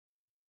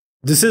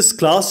This is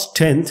class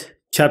 10th,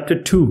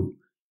 chapter 2,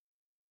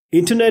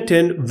 Internet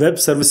and Web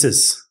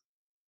Services.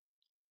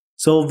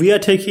 So we are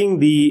taking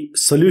the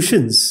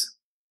solutions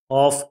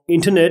of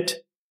Internet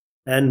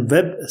and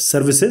Web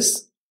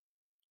Services,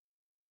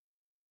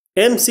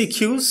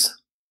 MCQs,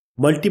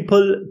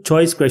 multiple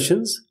choice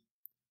questions.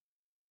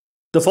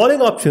 The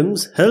following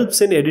options helps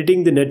in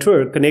editing the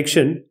network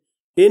connection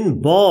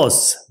in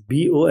BOSS,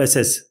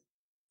 B-O-S-S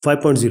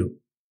 5.0.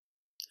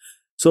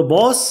 So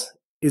BOSS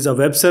is a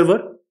web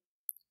server.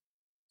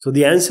 So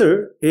the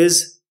answer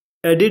is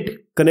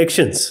edit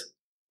connections.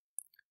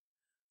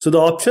 So the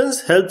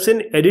options helps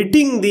in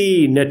editing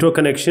the network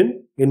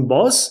connection in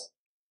BOSS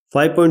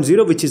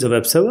 5.0, which is a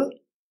web server,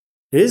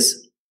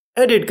 is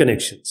edit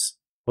connections.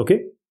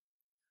 Okay.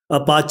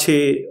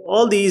 Apache,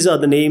 all these are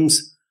the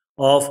names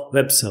of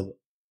web server.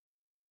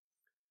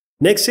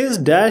 Next is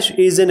Dash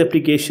is an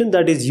application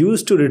that is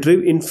used to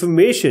retrieve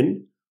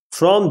information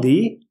from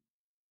the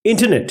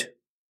internet.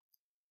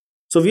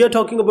 So we are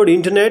talking about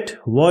internet,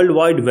 World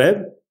Wide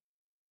Web.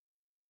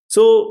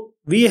 So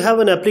we have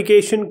an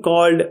application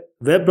called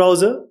web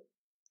browser.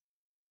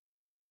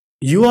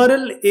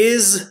 URL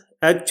is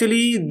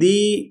actually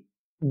the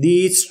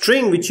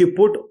string which you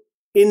put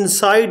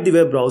inside the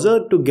web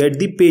browser to get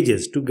the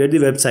pages, to get the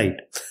website.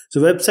 So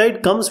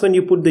website comes when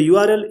you put the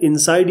URL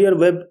inside your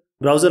web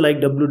browser like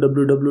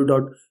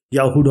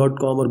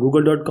www.yahoo.com or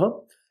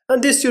google.com,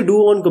 and this you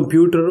do on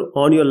computer,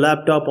 on your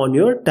laptop, on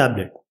your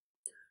tablet.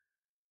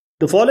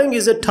 The following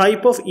is a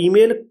type of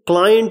email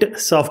client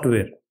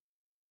software.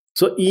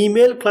 So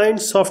email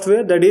client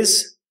software, that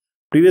is,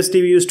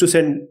 previously we used to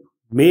send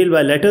mail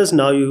by letters,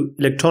 now you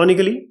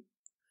electronically.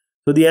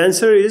 So the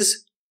answer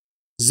is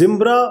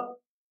Zimbra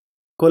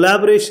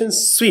Collaboration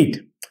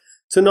Suite.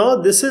 So now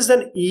this is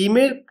an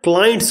email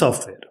client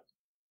software.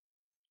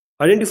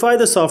 Identify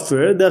the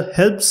software that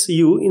helps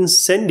you in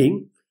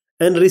sending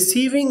and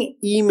receiving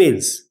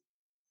emails.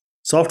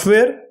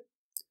 Software,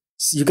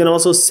 you can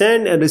also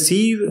send and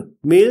receive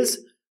mails.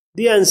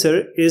 The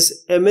answer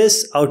is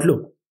MS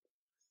Outlook.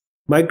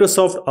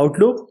 Microsoft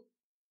Outlook.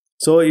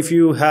 So if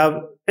you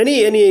have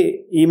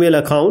any email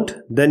account,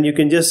 then you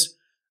can just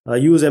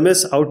use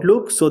MS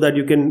Outlook so that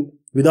you can,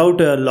 without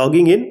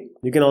logging in,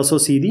 you can also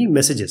see the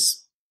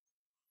messages.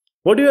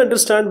 What do you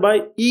understand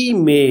by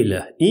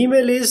email?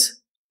 Email is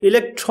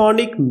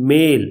electronic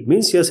mail,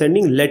 means you are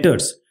sending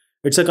letters.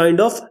 It's a kind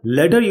of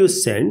letter you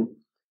send,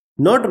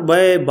 not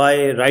by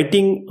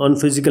writing on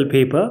physical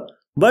paper,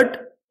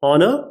 but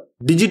on a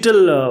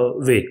digital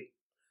way.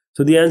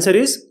 So the answer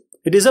is,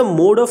 it is a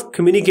mode of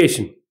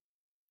communication.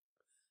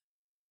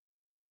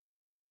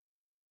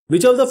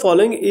 Which of the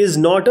following is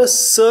not a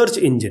search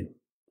engine?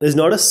 Is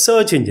not a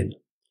search engine.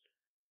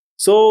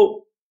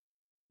 So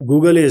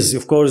Google is,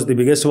 of course, the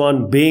biggest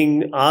one.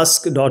 Bing,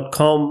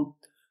 ask.com,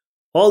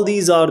 all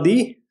these are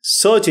the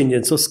search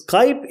engines. So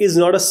Skype is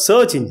not a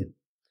search engine.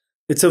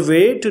 It's a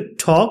way to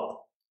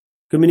talk,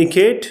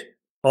 communicate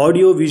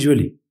audio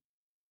visually.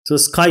 So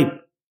Skype.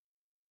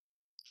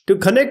 To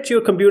connect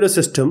your computer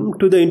system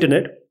to the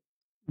internet,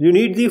 you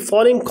need the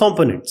following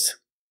components.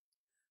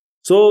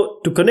 So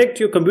to connect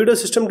your computer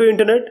system to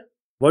internet,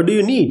 what do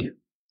you need?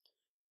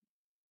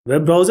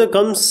 Web browser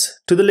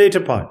comes to the later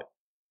part.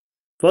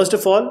 First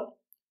of all,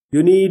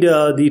 you need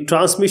the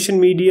transmission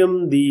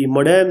medium, the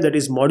modem, that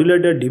is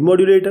modulator,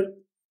 demodulator,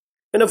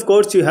 and of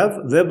course you have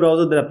web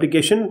browser, the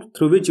application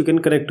through which you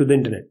can connect to the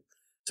internet.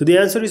 So the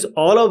answer is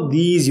all of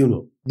these,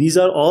 these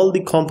are all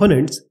the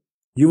components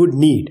you would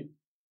need.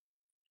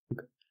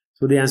 Okay.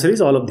 So the answer is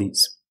all of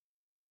these.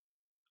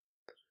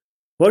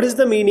 What is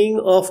the meaning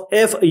of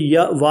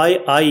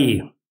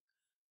FYI?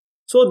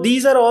 So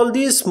these are all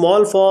these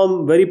small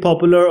form, very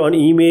popular on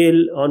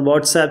email, on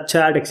WhatsApp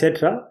chat,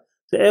 etc.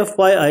 So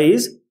FYI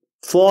is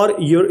for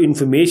your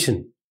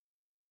information.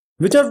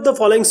 Which of the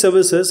following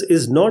services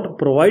is not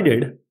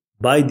provided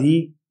by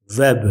the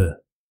web?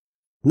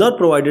 Not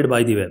provided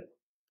by the web.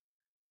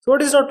 So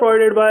what is not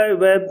provided by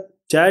web?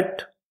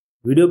 Chat,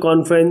 video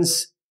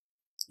conference,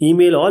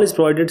 email, all is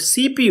provided.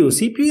 CPU.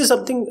 CPU is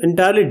something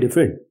entirely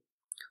different.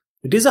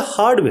 It is a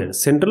hardware.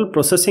 Central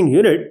processing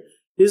unit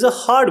is a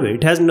hardware.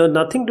 It has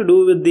nothing to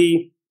do with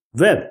the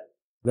web.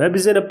 Web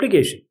is an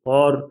application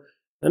or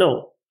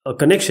a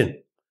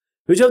connection.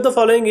 Which of the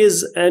following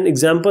is an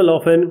example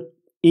of an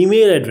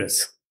email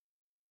address?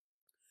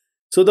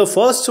 So the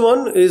first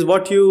one is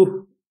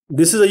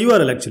this is a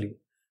URL actually.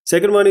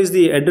 Second one is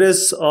the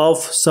address of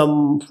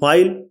some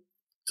file.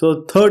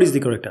 So third is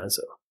the correct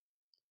answer.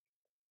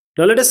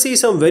 Now let us see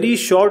some very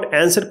short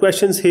answer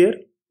questions here.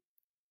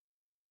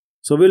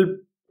 So we'll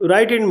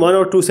write in 1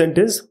 or 2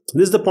 sentences.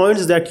 This is the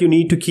points that you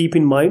need to keep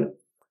in mind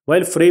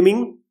while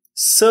framing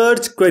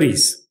search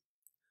queries.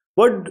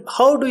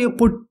 How do you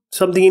put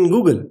something in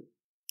Google?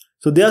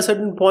 So there are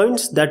certain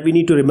points that we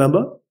need to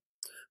remember.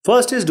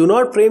 First is, do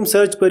not frame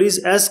search queries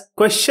as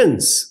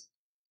questions.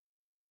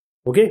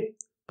 Okay.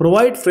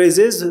 Provide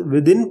phrases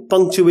within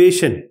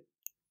punctuation.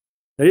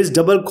 There is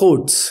double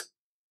quotes.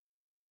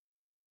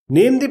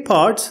 Name the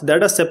parts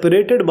that are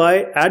separated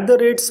by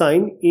 @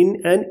 sign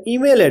in an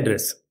email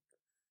address.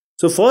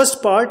 So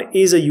first part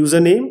is a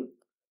username.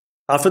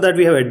 After that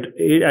we have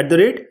at the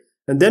rate,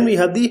 and then we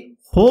have the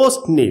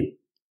host name.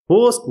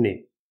 Host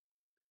name,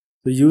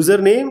 the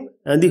username,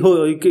 and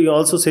you can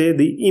also say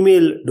the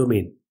email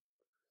domain.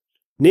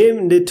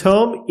 Name the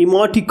term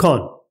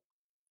emoticon.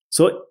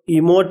 So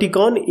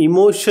emoticon,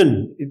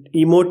 emotion.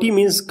 Emoti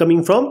means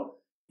coming from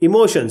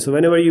emotion. So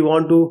whenever you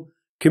want to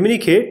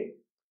communicate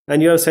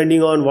and you are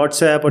sending on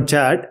WhatsApp or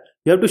chat,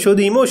 you have to show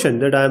the emotion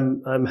that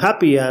I'm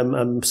happy,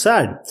 I'm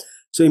sad.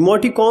 So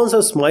emoticons or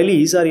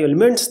smileys are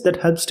elements that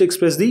helps to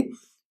express the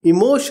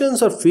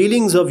emotions or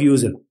feelings of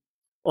user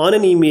on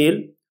an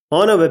email,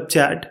 on a web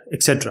chat,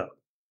 etc.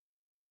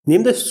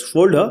 Name the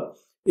folder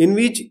in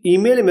which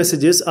email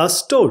messages are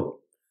stored.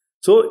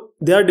 So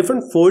there are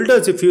different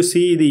folders. If you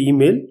see the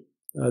email,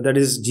 that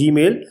is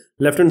Gmail,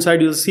 left hand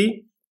side you'll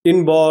see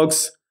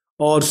inbox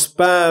or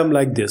spam,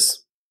 like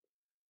this.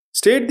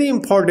 State the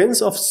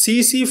importance of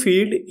CC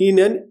field in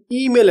an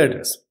email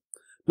address.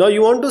 Now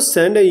you want to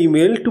send an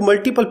email to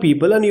multiple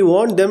people and you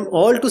want them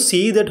all to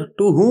see that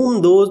to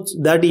whom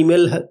that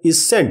email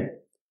is sent.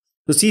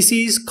 So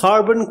CC is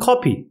carbon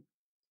copy.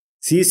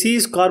 CC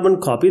is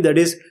carbon copy, that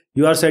is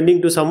you are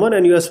sending to someone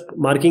and you are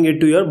marking it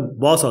to your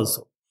boss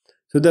also.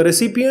 So the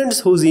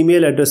recipients whose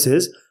email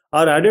addresses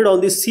are added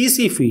on the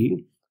CC field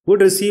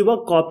would receive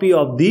a copy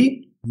of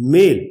the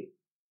mail.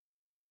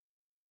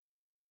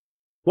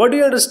 What do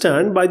you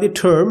understand by the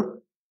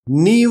term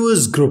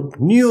news group?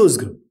 News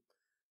group.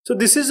 So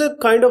this is a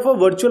kind of a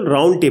virtual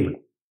round table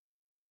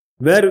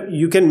where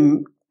you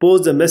can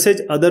post the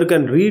message, other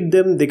can read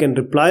them, they can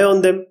reply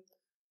on them.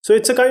 So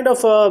it's a kind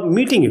of a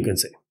meeting, you can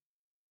say.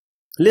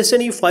 List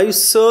any 5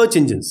 search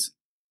engines.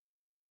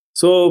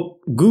 So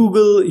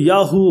Google,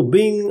 Yahoo,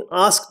 Bing,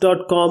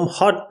 Ask.com,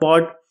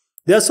 Hotpot.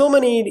 There are so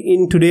many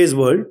in today's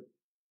world.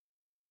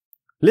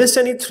 List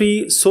any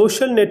 3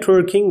 social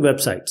networking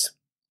websites.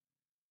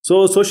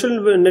 So social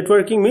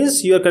networking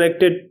means you are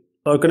connected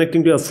or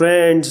connecting to your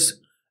friends,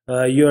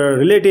 your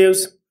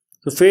relatives.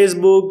 So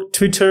Facebook,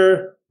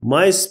 Twitter,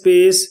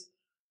 MySpace.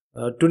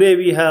 Today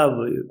we have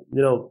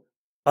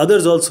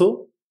others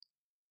also.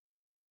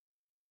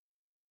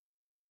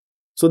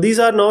 So these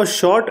are now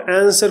short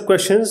answer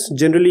questions.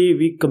 Generally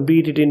we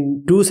complete it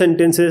in 2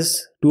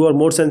 sentences, 2 or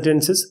more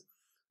sentences.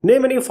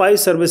 Name any 5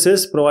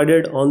 services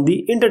provided on the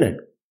internet.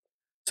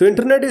 So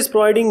internet is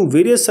providing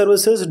various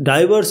services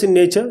diverse in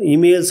nature: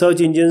 email,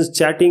 search engines,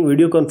 chatting,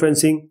 video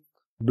conferencing,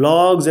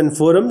 blogs and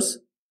forums.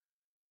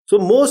 So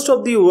most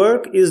of the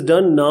work is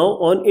done now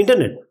on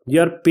internet.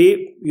 Your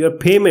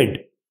payment,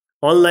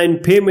 online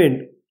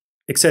payment,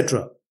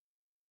 etc.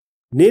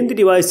 Name the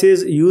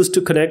devices used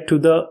to connect to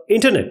the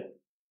internet.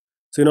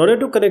 So in order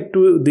to connect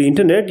to the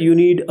internet, you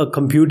need a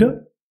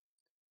computer,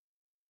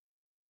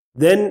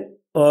 then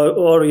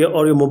or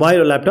your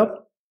mobile or laptop.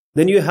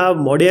 Then you have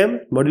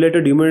modem,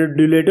 modulator,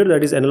 demodulator,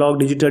 that is analog,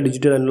 digital,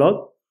 digital,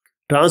 analog.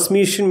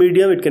 Transmission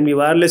medium, it can be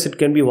wireless, it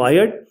can be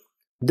wired.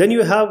 Then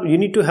you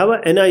need to have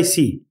a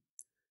NIC.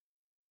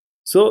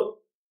 So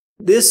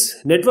this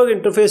network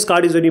interface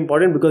card is very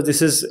important because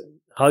this is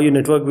how your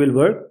network will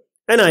work.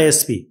 An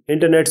ISP,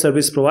 internet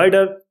service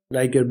provider,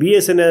 like your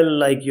BSNL,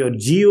 like your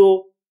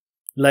Jio,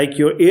 like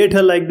your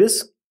Airtel, like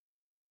this.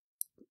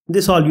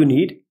 This all you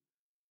need.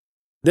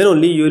 Then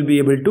only you will be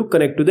able to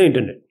connect to the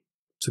internet.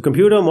 So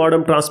computer,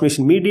 modem,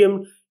 transmission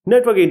medium,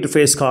 network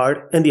interface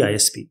card, and the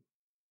ISP.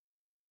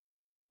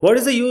 What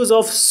is the use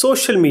of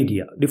social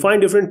media?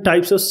 Define different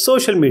types of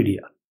social media.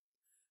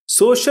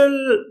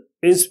 Social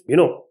is,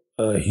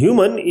 a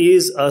human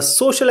is a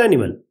social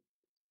animal.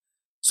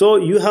 So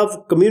you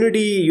have community,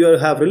 you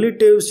have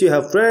relatives, you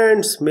have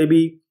friends,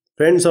 maybe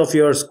friends of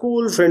your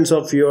school, friends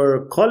of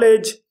your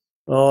college,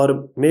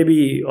 or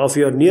maybe of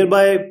your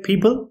nearby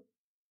people.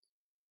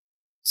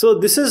 So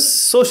this is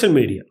social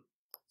media.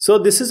 So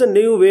this is a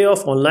new way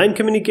of online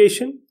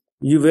communication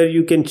where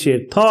you can share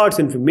thoughts,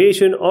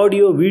 information,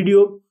 audio,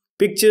 video,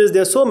 pictures.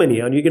 There are so many,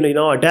 and you can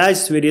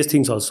attach various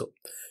things also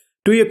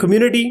to your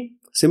community,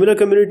 similar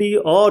community,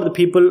 or the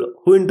people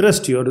who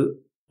interest you,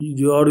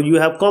 or you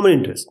have common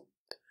interest.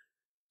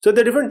 So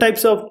there are different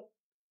types of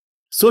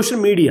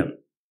social media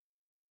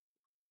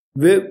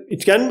where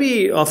it can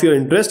be of your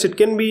interest, it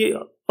can be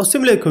a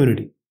similar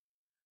community.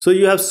 So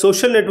you have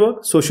social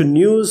network, social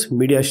news,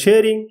 media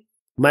sharing,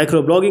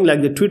 microblogging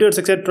like the Twitters,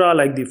 etc.,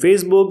 like the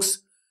Facebooks.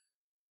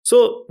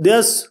 So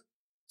there's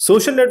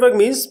social network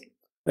means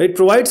it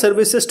provides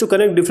services to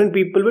connect different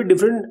people with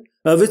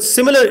with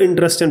similar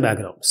interest and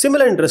background.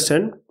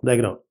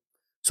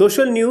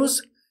 Social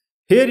news,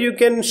 here you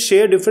can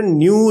share different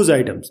news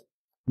items.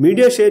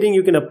 Media sharing,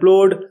 you can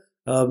upload,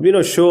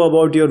 show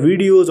about your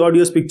videos,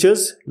 audios,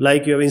 pictures,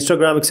 like your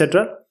Instagram,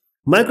 etc.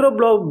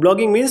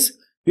 Microblogging means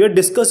you are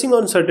discussing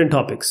on certain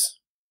topics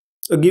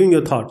or giving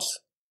your thoughts.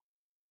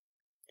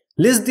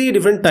 List the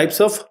different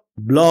types of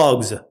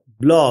blogs.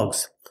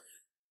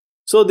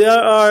 So there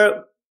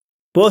are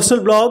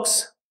personal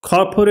blogs,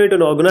 corporate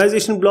and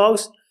organization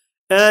blogs,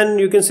 and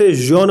you can say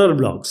genre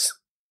blogs.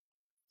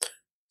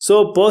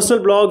 So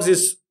personal blogs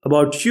is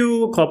about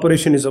you,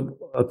 corporation is a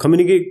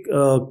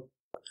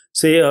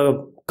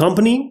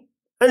company,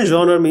 and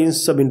genre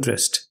means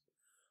sub-interest.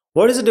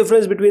 What is the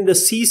difference between the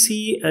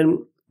CC and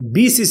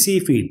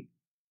BCC field?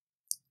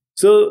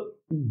 So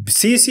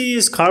CC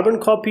is carbon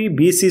copy,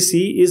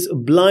 BCC is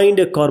blind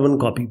carbon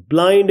copy.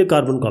 Blind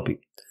carbon copy.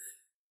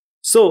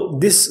 So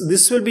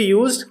this will be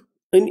used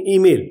in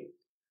email.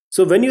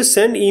 So when you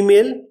send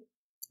email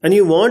and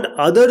you want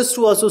others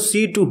to also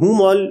see to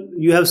whom all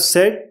you have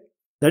said,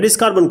 that is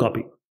carbon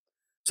copy.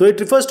 So it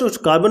refers to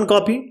carbon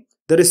copy.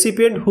 The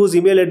recipient whose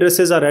email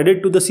addresses are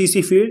added to the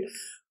CC field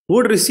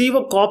would receive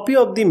a copy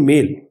of the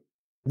mail.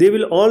 They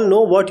will all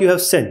know what you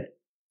have sent.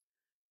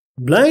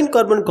 Blind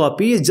carbon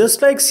copy is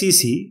just like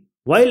CC.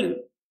 While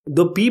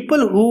the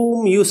people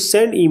whom you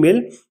send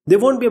email, they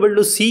won't be able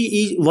to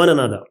see one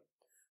another.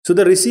 So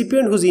the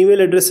recipient whose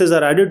email addresses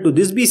are added to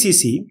this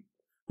BCC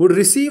would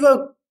receive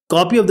a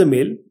copy of the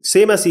mail,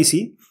 same as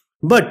CC,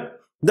 but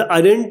the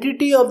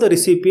identity of the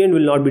recipient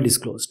will not be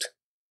disclosed.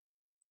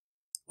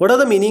 What are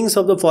the meanings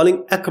of the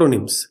following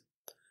acronyms?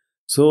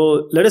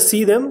 So let us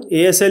see them.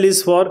 ASL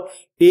is for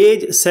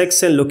age,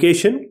 sex and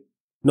location.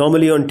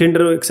 Normally on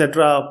Tinder,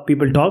 etc.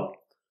 people talk.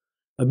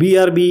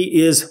 BRB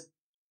is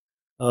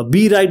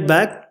be right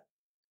back.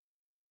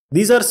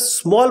 These are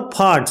small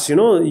parts,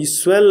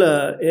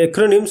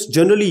 acronyms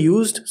generally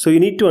used. So you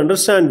need to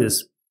understand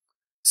this.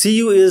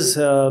 CU is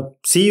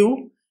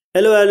CU.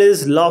 LOL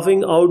is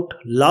laughing out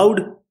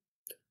loud.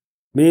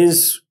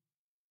 Means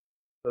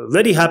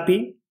very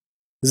happy.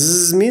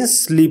 Z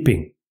means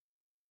sleeping.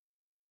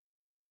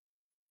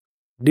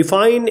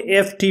 Define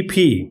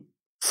FTP,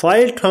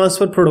 file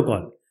transfer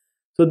protocol.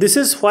 So this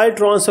is file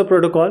transfer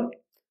protocol.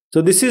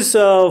 So this is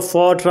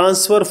for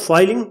transfer of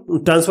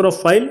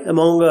file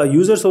among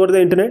users over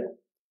the internet.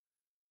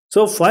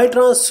 So file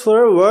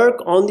transfer work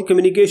on the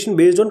communication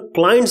based on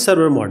client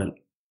server model.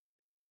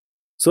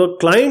 So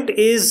client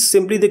is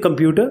simply the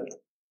computer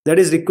that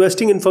is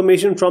requesting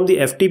information from the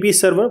FTP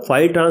server,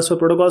 file transfer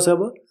protocol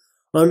server.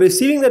 On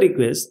receiving the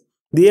request,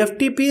 the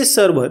FTP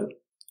server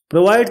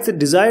provides the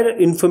desired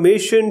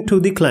information to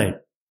the client.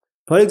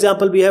 For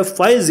example, we have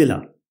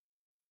FileZilla.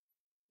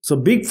 So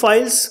big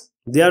files,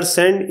 they are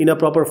sent in a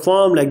proper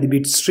form like the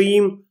bit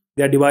stream.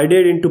 They are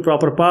divided into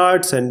proper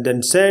parts and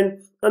then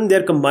sent, and they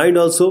are combined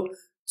also.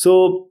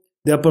 So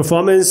their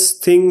performance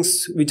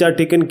things which are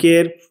taken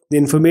care, the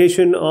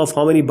information of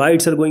how many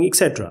bytes are going,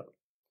 etc.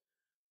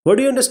 What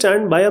do you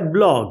understand by a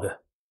blog?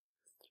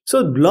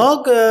 So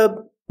blog,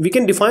 we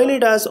can define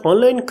it as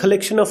online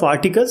collection of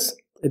articles.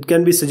 It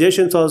can be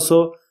suggestions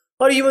also,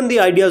 or even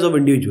the ideas of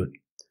individual.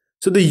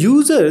 So the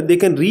user, they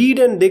can read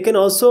and they can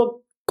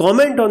also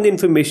comment on the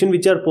information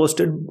which are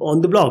posted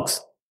on the blogs.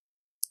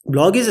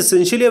 Blog is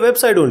essentially a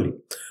website only,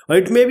 or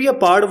it may be a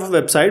part of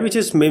a website which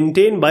is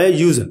maintained by a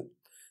user.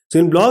 So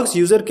in blogs,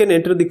 user can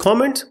enter the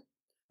comments,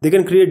 they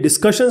can create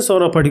discussions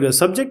on a particular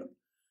subject,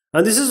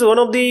 and this is one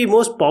of the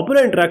most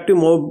popular interactive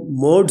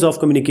modes of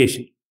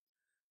communication.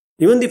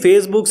 Even the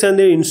Facebooks and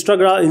the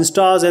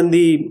Instas and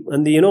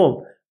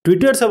the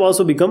Twitters have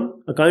also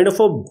become a kind of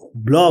a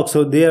blog.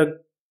 So they are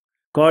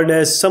called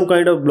as some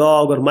kind of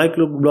blog or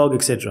microblog,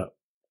 etc.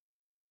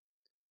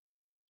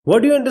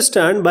 What do you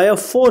understand by a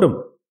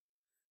forum?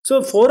 So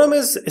a forum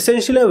is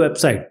essentially a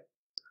website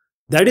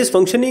that is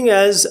functioning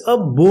as a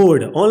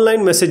board,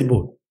 online message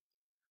board.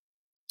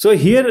 So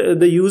here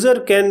the user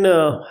can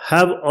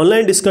have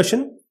online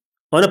discussion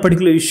on a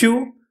particular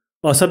issue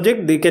or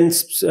subject. They can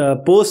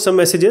post some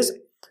messages.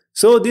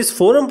 So this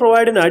forum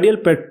provides an ideal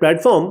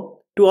platform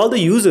to all the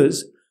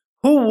users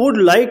who would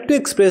like to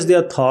express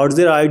their thoughts,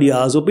 their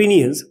ideas,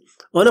 opinions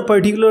on a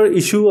particular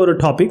issue or a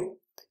topic,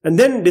 and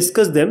then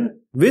discuss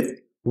them with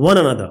one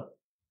another.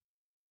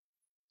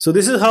 So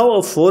this is how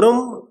a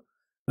forum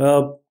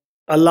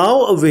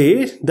allow a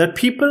way that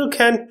people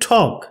can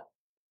talk.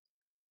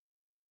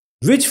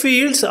 Which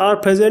fields are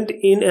present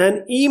in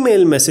an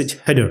email message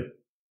header?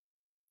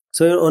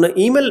 So on an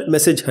email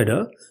message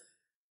header,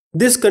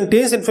 this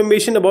contains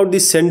information about the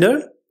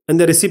sender and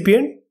the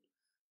recipient.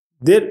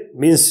 There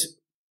means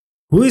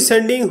who is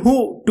sending,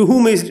 to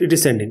whom it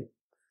is sending.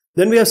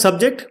 Then we have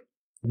subject,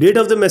 date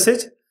of the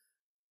message.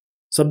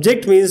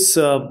 Subject means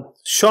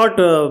short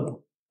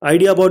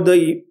idea about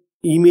the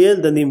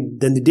email, then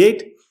the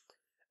date.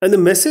 And the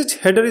message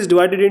header is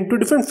divided into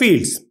different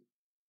fields.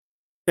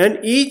 And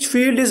each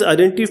field is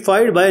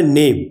identified by a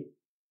name.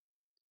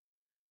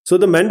 So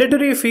the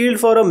mandatory field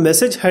for a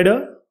message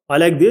header are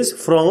like this: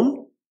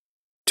 from,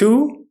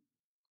 to,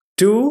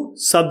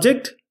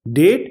 subject,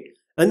 date,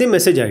 and the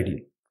message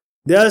ID.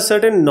 There are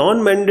certain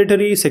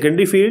non-mandatory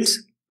secondary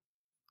fields: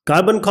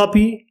 carbon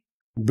copy,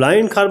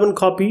 blind carbon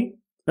copy,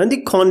 and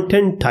the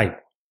content type.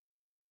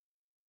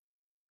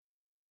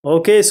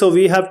 Okay, so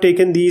we have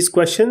taken these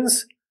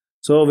questions.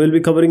 So we'll be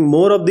covering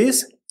more of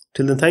these.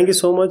 Till then, thank you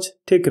so much.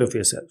 Take care of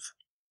yourself.